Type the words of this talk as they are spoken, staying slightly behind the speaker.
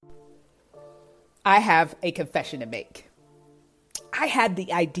I have a confession to make. I had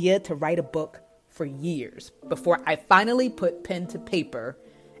the idea to write a book for years before I finally put pen to paper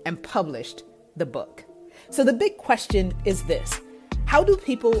and published the book. So the big question is this: how do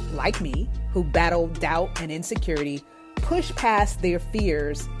people like me who battle doubt and insecurity push past their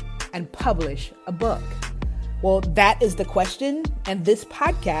fears and publish a book? Well, that is the question, and this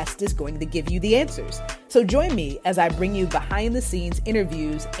podcast is going to give you the answers. So join me as I bring you behind the scenes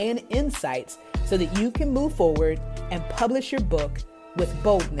interviews and insights so that you can move forward and publish your book with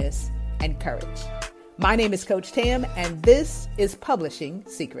boldness and courage. My name is Coach Tam, and this is Publishing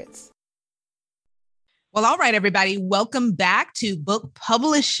Secrets. Well, all right, everybody. Welcome back to Book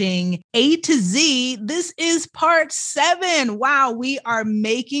Publishing A to Z. This is part 7. Wow, we are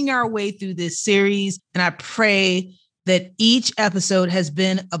making our way through this series, and I pray that each episode has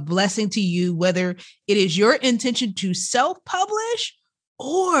been a blessing to you, whether it is your intention to self-publish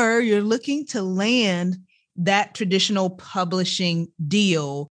or you're looking to land that traditional publishing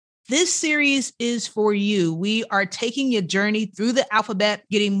deal. This series is for you. We are taking a journey through the alphabet,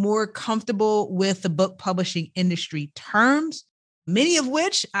 getting more comfortable with the book publishing industry terms, many of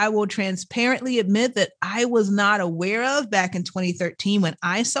which I will transparently admit that I was not aware of back in 2013 when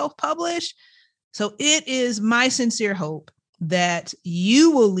I self-published. So it is my sincere hope that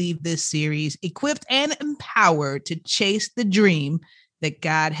you will leave this series equipped and empowered to chase the dream that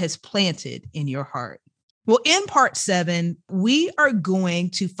God has planted in your heart. Well, in part 7, we are going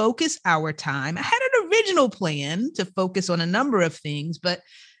to focus our time. I had an original plan to focus on a number of things, but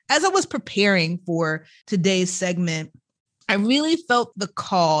as I was preparing for today's segment, I really felt the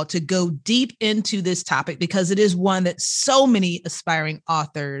call to go deep into this topic because it is one that so many aspiring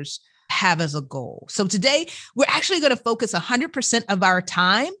authors have as a goal. So today, we're actually going to focus 100% of our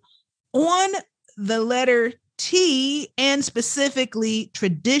time on the letter T and specifically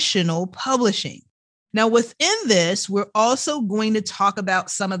traditional publishing. Now, within this, we're also going to talk about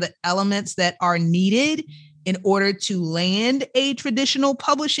some of the elements that are needed in order to land a traditional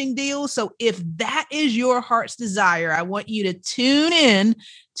publishing deal. So if that is your heart's desire, I want you to tune in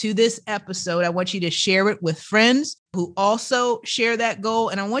to this episode. I want you to share it with friends who also share that goal.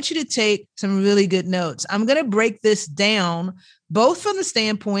 And I want you to take some really good notes. I'm going to break this down both from the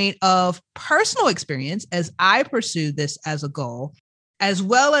standpoint of personal experience as I pursue this as a goal, as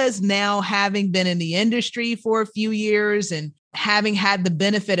well as now having been in the industry for a few years and having had the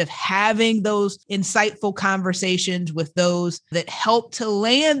benefit of having those insightful conversations with those that help to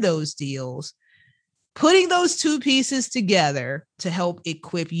land those deals, putting those two pieces together to help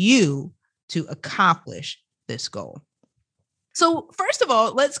equip you to accomplish this goal. So first of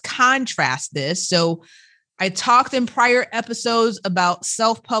all, let's contrast this. So I talked in prior episodes about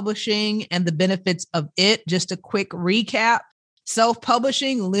self-publishing and the benefits of it. Just a quick recap.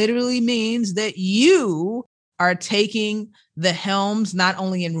 Self-publishing literally means that you are taking the helms not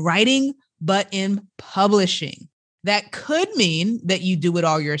only in writing, but in publishing. That could mean that you do it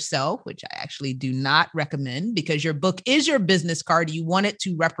all yourself, which I actually do not recommend because your book is your business card. You want it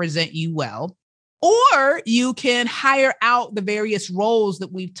to represent you well. Or you can hire out the various roles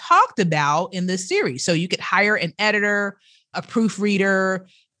that we've talked about in this series. So you could hire an editor, a proofreader,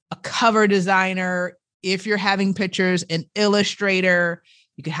 a cover designer. If you're having pictures, an illustrator,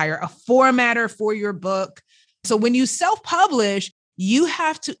 you could hire a formatter for your book. So when you self-publish, you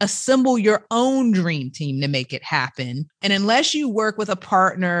have to assemble your own dream team to make it happen. And unless you work with a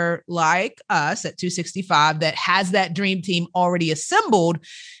partner like us at 265 that has that dream team already assembled,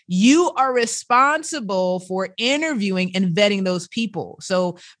 you are responsible for interviewing and vetting those people.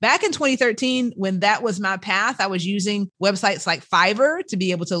 So back in 2013, when that was my path, I was using websites like Fiverr to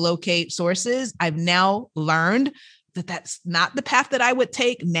be able to locate sources. I've now learned that that's not the path that I would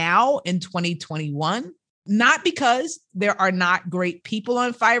take now in 2021. Not because there are not great people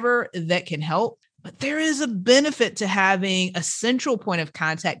on Fiverr that can help, but there is a benefit to having a central point of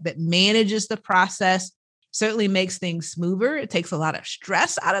contact that manages the process, certainly makes things smoother. It takes a lot of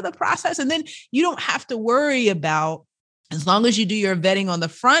stress out of the process. And then you don't have to worry about, as long as you do your vetting on the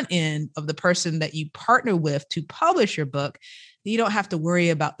front end of the person that you partner with to publish your book, you don't have to worry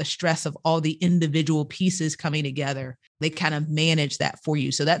about the stress of all the individual pieces coming together. They kind of manage that for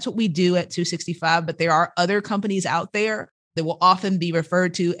you. So that's what we do at 265. But there are other companies out there that will often be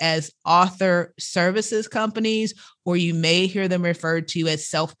referred to as author services companies, or you may hear them referred to as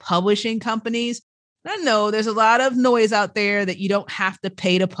self-publishing companies. I know there's a lot of noise out there that you don't have to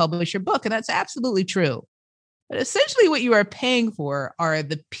pay to publish your book, and that's absolutely true. But essentially what you are paying for are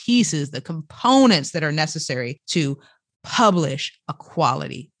the pieces, the components that are necessary to publish a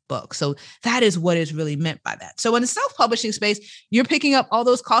quality book. So that is what is really meant by that. So in the self-publishing space, you're picking up all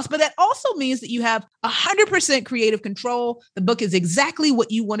those costs, but that also means that you have 100% creative control. The book is exactly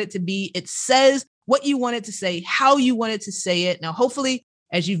what you want it to be. It says what you want it to say, how you want it to say it. Now, hopefully,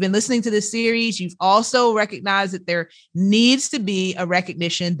 as you've been listening to this series, you've also recognized that there needs to be a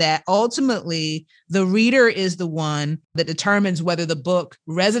recognition that ultimately the reader is the one that determines whether the book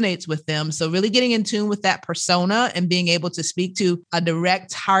resonates with them. So really getting in tune with that persona and being able to speak to a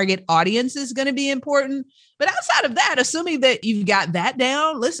direct target audience is going to be important. But outside of that, assuming that you've got that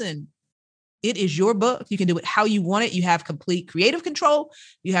down, listen, it is your book. You can do it how you want it. You have complete creative control.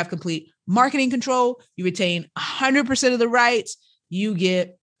 You have complete marketing control. You retain 100% of the rights. You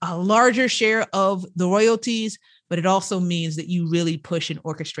get a larger share of the royalties, but it also means that you really push and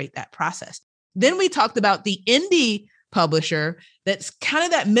orchestrate that process. Then we talked about the indie publisher. That's kind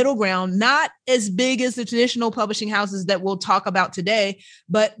of that middle ground, not as big as the traditional publishing houses that we'll talk about today,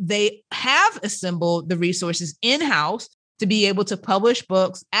 but they have assembled the resources in-house to be able to publish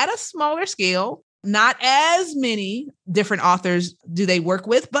books at a smaller scale. Not as many different authors do they work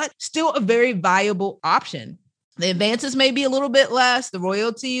with, but still a very viable option. The advances may be a little bit less. The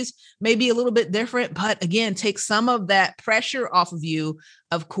royalties may be a little bit different, but again, take some of that pressure off of you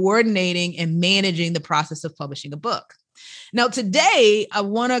of coordinating and managing the process of publishing a book. Now, today, I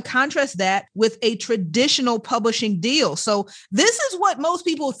want to contrast that with a traditional publishing deal. So this is what most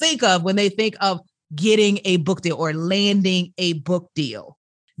people think of when they think of getting a book deal or landing a book deal.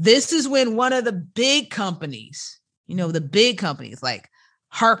 This is when one of the big companies, the big companies like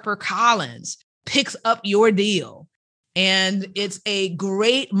HarperCollins, picks up your deal. And it's a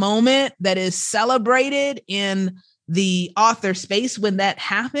great moment that is celebrated in the author space when that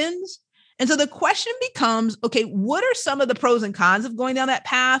happens. And so the question becomes, okay, what are some of the pros and cons of going down that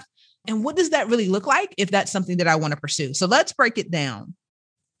path? And what does that really look like if that's something that I want to pursue? So let's break it down.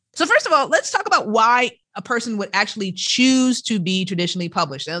 So first of all, let's talk about why a person would actually choose to be traditionally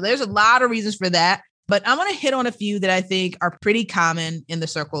published. Now, there's a lot of reasons for that, but I'm going to hit on a few that I think are pretty common in the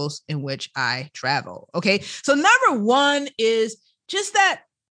circles in which I travel. Okay. So number one is just that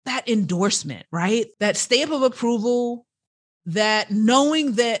endorsement, right? That stamp of approval, that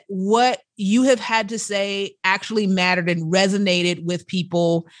knowing that what you have had to say actually mattered and resonated with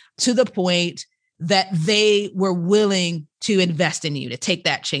people to the point that they were willing to invest in you, to take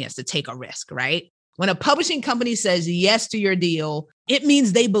that chance, to take a risk, right? When a publishing company says yes to your deal, it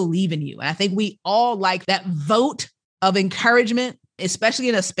means they believe in you. And I think we all like that vote of encouragement, especially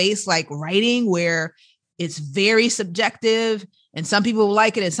in a space like writing where it's very subjective and some people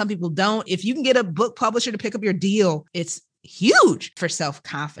like it and some people don't. If you can get a book publisher to pick up your deal, it's huge for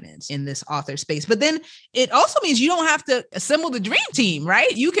self-confidence in this author space. But then it also means you don't have to assemble the dream team,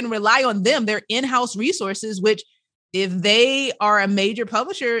 right? You can rely on them, their in-house resources, which if they are a major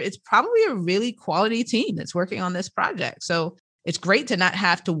publisher, it's probably a really quality team that's working on this project. So it's great to not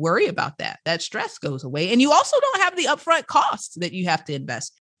have to worry about that. That stress goes away. And you also don't have the upfront costs that you have to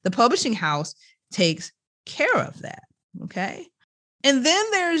invest. The publishing house takes care of that. Okay. And then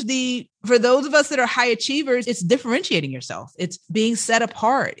there's for those of us that are high achievers, it's differentiating yourself. It's being set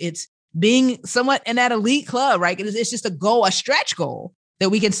apart. It's being somewhat in that elite club, right? It's just a goal, a stretch goal that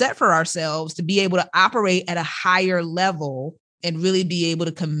we can set for ourselves to be able to operate at a higher level and really be able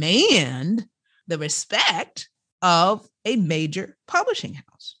to command the respect of a major publishing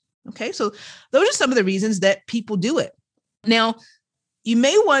house. Okay. So those are some of the reasons that people do it. Now, you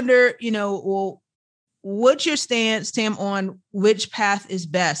may wonder, well, what's your stance, Tam, on which path is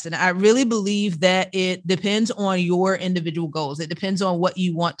best? And I really believe that it depends on your individual goals. It depends on what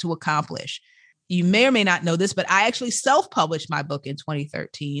you want to accomplish. You may or may not know this, but I actually self-published my book in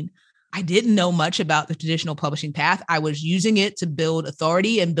 2013. I didn't know much about the traditional publishing path. I was using it to build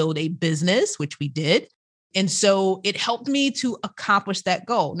authority and build a business, which we did. And so it helped me to accomplish that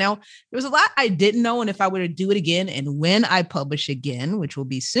goal. Now, there was a lot I didn't know. And if I were to do it again, and when I publish again, which will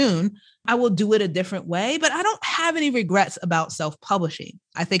be soon, I will do it a different way. But I don't have any regrets about self-publishing.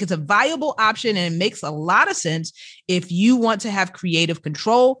 I think it's a viable option and it makes a lot of sense if you want to have creative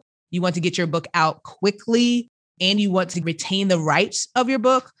control, you want to get your book out quickly, and you want to retain the rights of your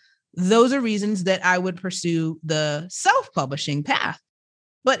book. Those are reasons that I would pursue the self-publishing path.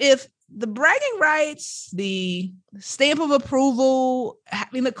 But if the bragging rights, the stamp of approval,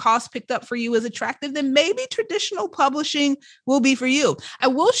 having the cost picked up for you is attractive, then maybe traditional publishing will be for you. I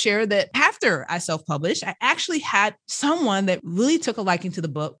will share that after I self-published, I actually had someone that really took a liking to the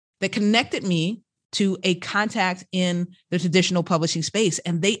book that connected me to a contact in the traditional publishing space.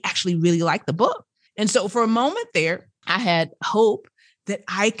 And they actually really liked the book. And so for a moment there, I had hope that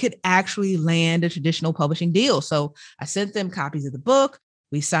I could actually land a traditional publishing deal. So I sent them copies of the book.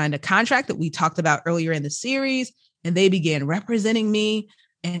 We signed a contract that we talked about earlier in the series, and they began representing me,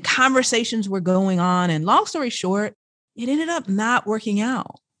 and conversations were going on. And long story short, it ended up not working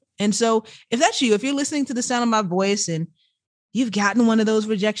out. And so if that's you, if you're listening to the sound of my voice and you've gotten one of those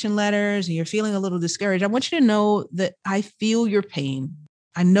rejection letters and you're feeling a little discouraged, I want you to know that I feel your pain.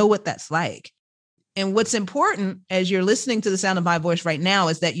 I know what that's like. And what's important as you're listening to the sound of my voice right now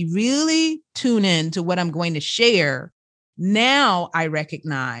is that you really tune in to what I'm going to share. Now I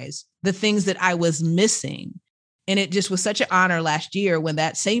recognize the things that I was missing. And it just was such an honor last year when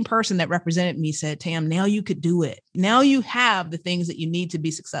that same person that represented me said, Tam, now you could do it. Now you have the things that you need to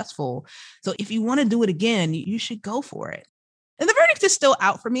be successful. So if you want to do it again, you should go for it. And the verdict is still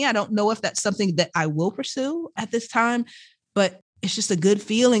out for me. I don't know if that's something that I will pursue at this time, but it's just a good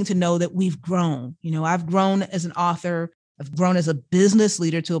feeling to know that we've grown. I've grown as an author. I've grown as a business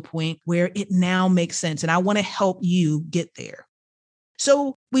leader to a point where it now makes sense. And I want to help you get there.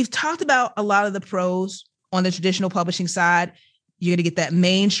 So we've talked about a lot of the pros on the traditional publishing side. You're going to get that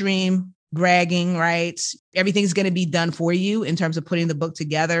mainstream bragging rights. Everything's going to be done for you in terms of putting the book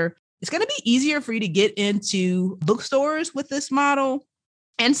together. It's going to be easier for you to get into bookstores with this model.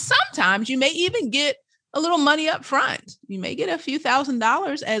 And sometimes you may even get a little money up front. You may get a few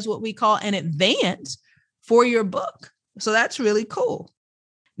 $1,000s as what we call an advance for your book. So that's really cool.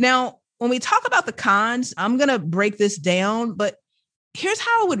 Now, when we talk about the cons, I'm going to break this down, but here's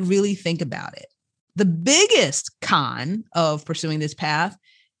how I would really think about it. The biggest con of pursuing this path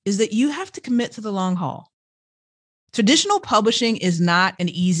is that you have to commit to the long haul. Traditional publishing is not an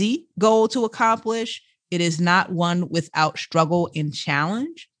easy goal to accomplish. It is not one without struggle and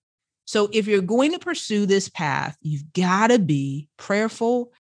challenge. So if you're going to pursue this path, you've got to be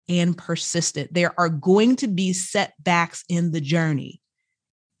prayerful and persistent. There are going to be setbacks in the journey.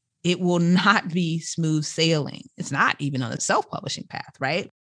 It will not be smooth sailing. It's not even on the self-publishing path, right?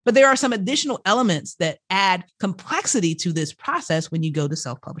 But there are some additional elements that add complexity to this process when you go the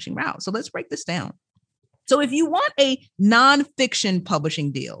self-publishing route. So let's break this down. So if you want a nonfiction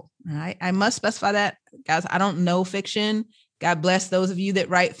publishing deal, I must specify that, guys, I don't know fiction. God bless those of you that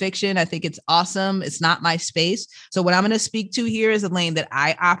write fiction. I think it's awesome. It's not my space. So what I'm going to speak to here is a lane that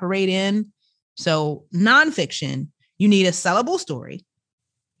I operate in. So nonfiction, you need a sellable story.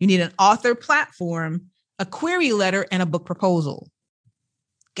 You need an author platform, a query letter, and a book proposal.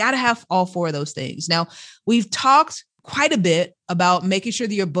 Got to have all four of those things. Now, we've talked quite a bit about making sure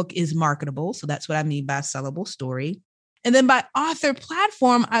that your book is marketable. So that's what I mean by sellable story. And then by author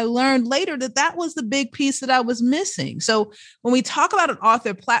platform, I learned later that that was the big piece that I was missing. So when we talk about an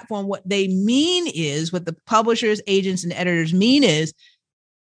author platform, what they mean is, what the publishers, agents, and editors mean is,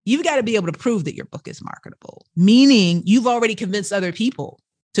 you've got to be able to prove that your book is marketable, meaning you've already convinced other people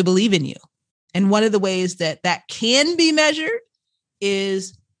to believe in you. And one of the ways that that can be measured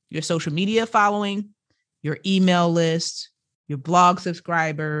is your social media following, your email list, your blog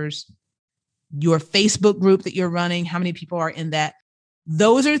subscribers, your Facebook group that you're running, how many people are in that.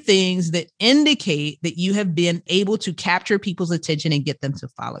 Those are things that indicate that you have been able to capture people's attention and get them to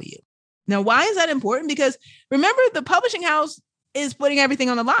follow you. Now, why is that important? Because remember, the publishing house is putting everything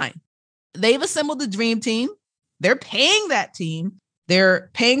on the line. They've assembled the dream team. They're paying that team. They're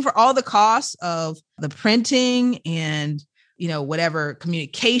paying for all the costs of the printing and, whatever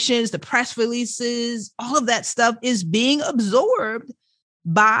communications, the press releases, all of that stuff is being absorbed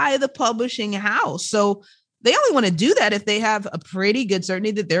by the publishing house. So they only want to do that if they have a pretty good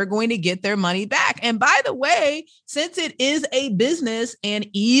certainty that they're going to get their money back. And by the way, since it is a business, and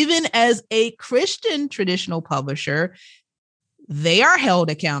even as a Christian traditional publisher, they are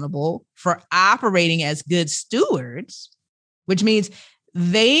held accountable for operating as good stewards, which means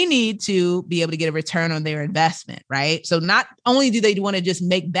they need to be able to get a return on their investment, right? So not only do they want to just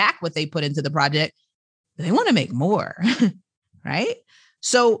make back what they put into the project, they want to make more, right?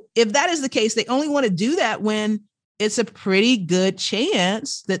 So if that is the case, they only want to do that when it's a pretty good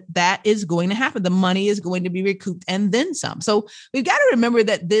chance that that is going to happen. The money is going to be recouped and then some. So we've got to remember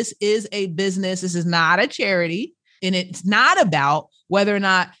that this is a business. This is not a charity. And it's not about whether or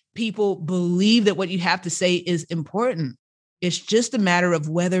not people believe that what you have to say is important. It's just a matter of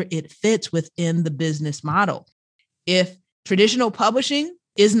whether it fits within the business model. If traditional publishing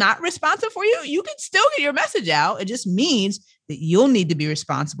is not responsive for you, you can still get your message out. It just means that you'll need to be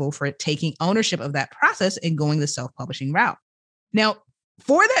responsible for taking ownership of that process and going the self-publishing route. Now,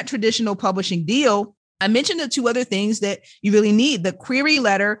 for that traditional publishing deal, I mentioned the two other things that you really need, the query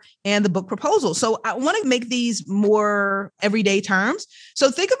letter and the book proposal. So I want to make these more everyday terms. So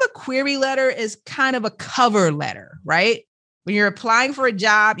think of a query letter as kind of a cover letter, right? When you're applying for a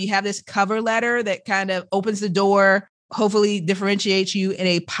job, you have this cover letter that kind of opens the door hopefully differentiates you in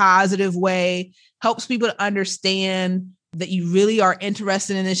a positive way, helps people to understand that you really are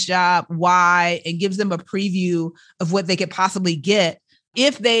interested in this job, why, and gives them a preview of what they could possibly get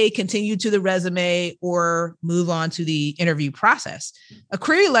if they continue to the resume or move on to the interview process. A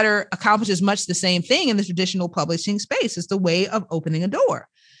query letter accomplishes much the same thing in the traditional publishing space. It's the way of opening a door.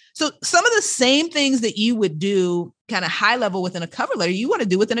 So some of the same things that you would do kind of high level within a cover letter, you want to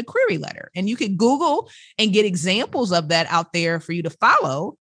do within a query letter. And you can Google and get examples of that out there for you to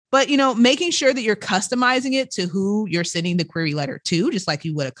follow. But, making sure that you're customizing it to who you're sending the query letter to, just like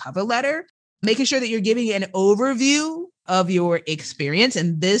you would a cover letter, making sure that you're giving an overview of your experience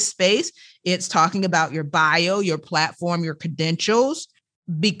in this space. It's talking about your bio, your platform, your credentials,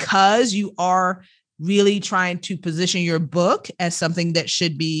 because you are really trying to position your book as something that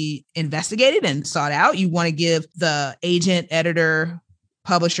should be investigated and sought out. You want to give the agent, editor,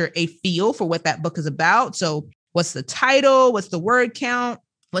 publisher a feel for what that book is about. So what's the title? What's the word count?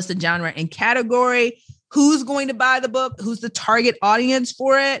 What's the genre and category? Who's going to buy the book? Who's the target audience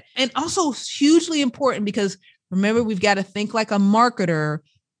for it? And also hugely important, because remember, we've got to think like a marketer.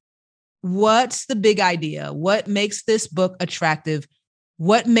 What's the big idea? What makes this book attractive?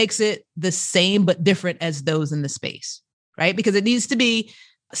 What makes it the same but different as those in the space, right? Because it needs to be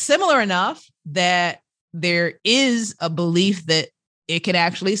similar enough that there is a belief that it can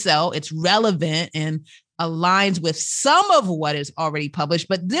actually sell. It's relevant and aligns with some of what is already published,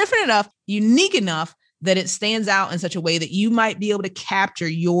 but different enough, unique enough that it stands out in such a way that you might be able to capture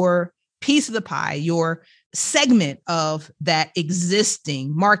your piece of the pie, your segment of that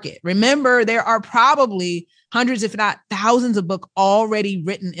existing market. Remember, there are probably hundreds, if not thousands of books already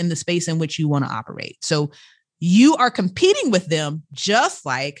written in the space in which you want to operate. So you are competing with them just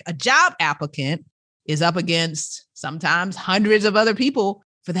like a job applicant is up against sometimes hundreds of other people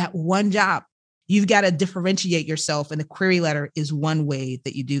for that one job. You've got to differentiate yourself, and the query letter is one way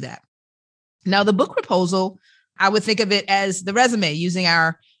that you do that. Now, the book proposal, I would think of it as the resume using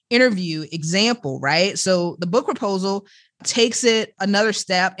our interview example, right? So the book proposal takes it another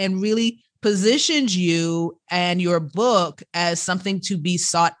step and really positions you and your book as something to be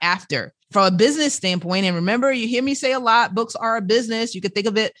sought after from a business standpoint. And remember, you hear me say a lot, books are a business. You could think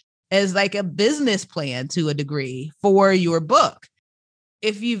of it as like a business plan to a degree for your book.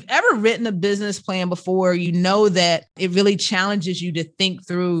 If you've ever written a business plan before, you know that it really challenges you to think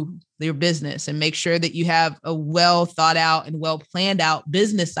through your business and make sure that you have a well thought out and well planned out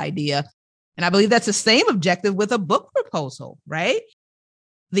business idea. And I believe that's the same objective with a book proposal, right?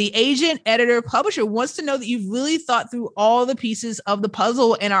 The agent, editor, publisher wants to know that you've really thought through all the pieces of the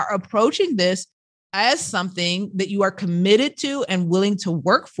puzzle and are approaching this as something that you are committed to and willing to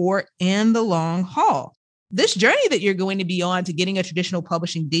work for in the long haul. This journey that you're going to be on to getting a traditional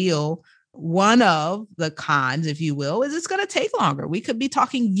publishing deal, one of the cons, if you will, is it's going to take longer. We could be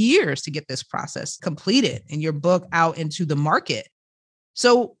talking years to get this process completed and your book out into the market.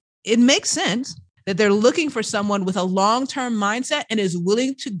 So it makes sense that they're looking for someone with a long-term mindset and is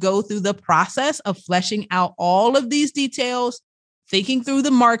willing to go through the process of fleshing out all of these details, thinking through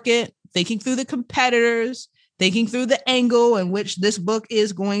the market, thinking through the competitors, thinking through the angle in which this book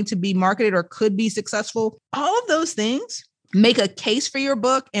is going to be marketed or could be successful. All of those things make a case for your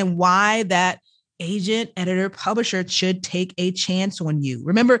book and why that agent, editor, publisher should take a chance on you.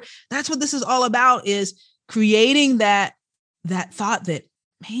 Remember, that's what this is all about, is creating that thought that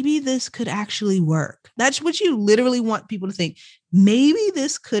maybe this could actually work. That's what you literally want people to think. Maybe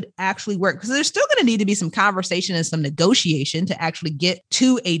this could actually work, because there's still going to need to be some conversation and some negotiation to actually get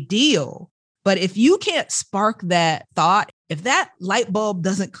to a deal. But if you can't spark that thought, if that light bulb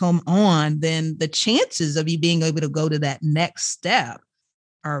doesn't come on, then the chances of you being able to go to that next step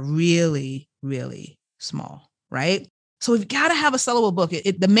are really, really small, right? So we've got to have a sellable book.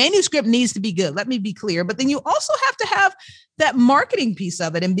 The manuscript needs to be good. Let me be clear. But then you also have to have that marketing piece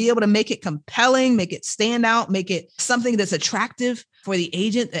of it and be able to make it compelling, make it stand out, make it something that's attractive for the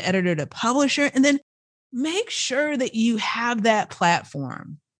agent, the editor, the publisher, and then make sure that you have that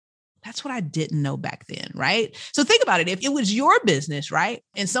platform. That's what I didn't know back then, right? So think about it. If it was your business, right,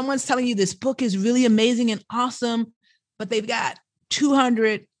 and someone's telling you this book is really amazing and awesome, but they've got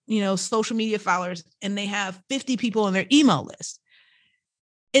 200, social media followers and they have 50 people on their email list.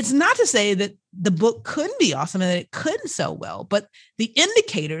 It's not to say that the book couldn't be awesome and that it couldn't sell well, but the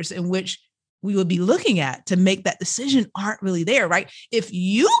indicators in which we would be looking at to make that decision aren't really there, right? If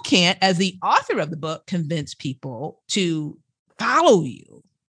you can't, as the author of the book, convince people to follow you,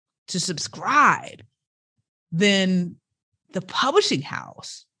 to subscribe, then the publishing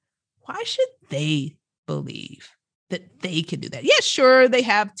house, why should they believe that they can do that? Yeah, sure, they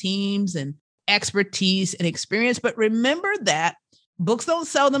have teams and expertise and experience. But remember that books don't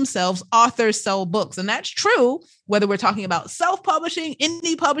sell themselves, authors sell books. And that's true whether we're talking about self-publishing,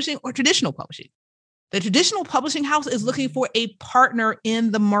 indie publishing, or traditional publishing. The traditional publishing house is looking for a partner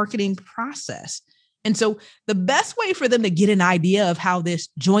in the marketing process. And so the best way for them to get an idea of how this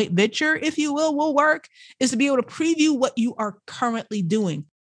joint venture, if you will work is to be able to preview what you are currently doing.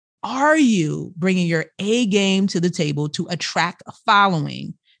 Are you bringing your A game to the table to attract a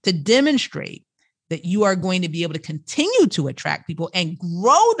following, to demonstrate that you are going to be able to continue to attract people and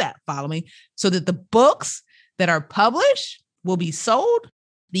grow that following so that the books that are published will be sold,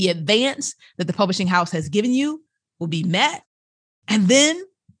 the advance that the publishing house has given you will be met, and then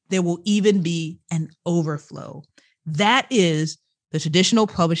there will even be an overflow. That is the traditional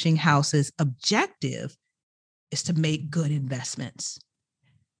publishing house's objective, is to make good investments.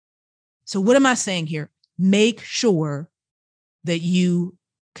 So what am I saying here? Make sure that you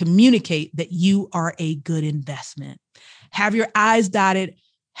communicate that you are a good investment. Have your I's dotted,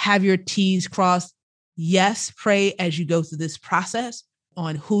 have your T's crossed. Yes, pray as you go through this process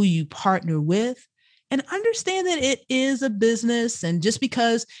on who you partner with, and understand that it is a business. And just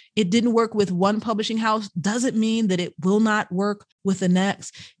because it didn't work with one publishing house doesn't mean that it will not work with the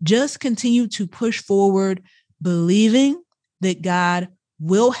next. Just continue to push forward, believing that God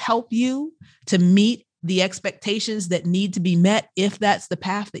will help you to meet the expectations that need to be met if that's the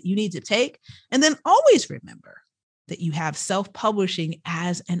path that you need to take. And then always remember that you have self-publishing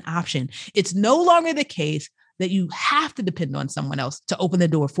as an option. It's no longer the case that you have to depend on someone else to open the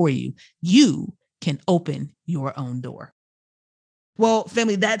door for you. You can open your own door. Well,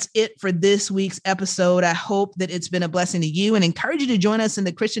 family, that's it for this week's episode. I hope that it's been a blessing to you and encourage you to join us in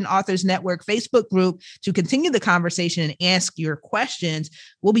the Christian Authors Network Facebook group to continue the conversation and ask your questions.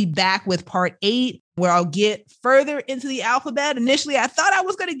 We'll be back with part 8, where I'll get further into the alphabet. Initially, I thought I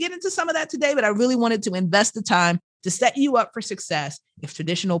was going to get into some of that today, but I really wanted to invest the time to set you up for success if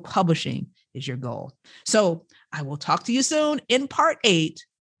traditional publishing is your goal. So I will talk to you soon in part 8.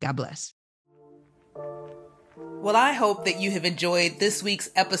 God bless. Well, I hope that you have enjoyed this week's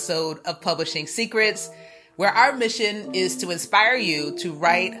episode of Publishing Secrets, where our mission is to inspire you to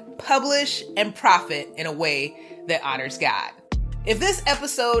write, publish, and profit in a way that honors God. If this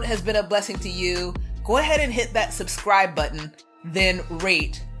episode has been a blessing to you, go ahead and hit that subscribe button, then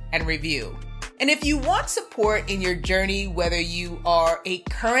rate and review. And if you want support in your journey, whether you are a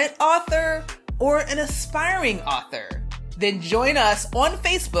current author or an aspiring author, then join us on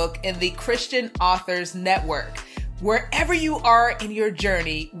Facebook in the Christian Authors Network. Wherever you are in your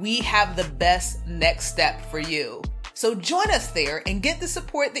journey, we have the best next step for you. So join us there and get the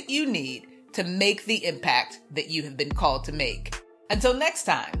support that you need to make the impact that you have been called to make. Until next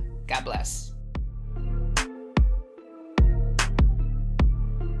time, God bless.